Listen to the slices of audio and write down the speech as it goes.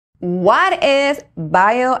What is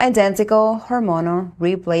bioidentical hormonal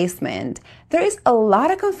replacement? There is a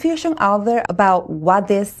lot of confusion out there about what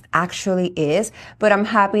this actually is, but I'm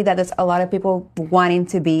happy that there's a lot of people wanting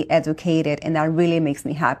to be educated, and that really makes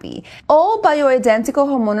me happy. All bioidentical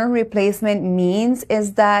hormonal replacement means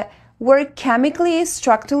is that we're chemically,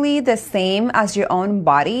 structurally the same as your own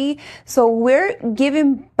body. So we're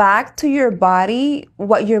giving back to your body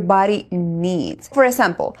what your body needs. For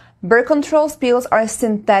example, birth control pills are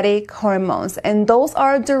synthetic hormones, and those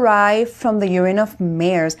are derived from the urine of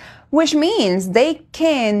mares, which means they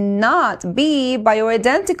cannot be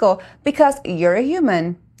bioidentical because you're a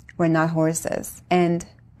human. We're not horses. And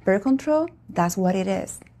birth control, that's what it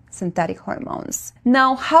is. Synthetic hormones.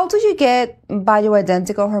 Now, how do you get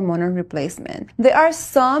bioidentical hormonal replacement? There are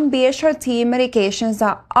some BHRT medications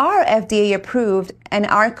that are FDA approved and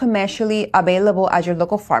are commercially available at your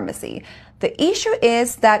local pharmacy. The issue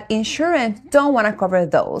is that insurance don't want to cover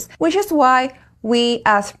those, which is why we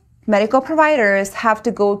as medical providers have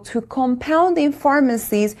to go to compounding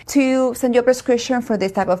pharmacies to send you a prescription for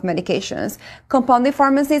this type of medications. Compounding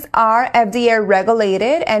pharmacies are FDA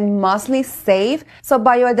regulated and mostly safe. So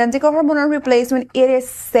bioidentical hormonal replacement, it is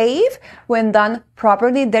safe when done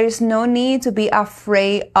properly. There is no need to be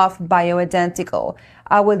afraid of bioidentical.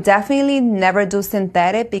 I would definitely never do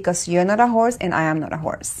synthetic because you're not a horse and I am not a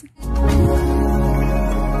horse.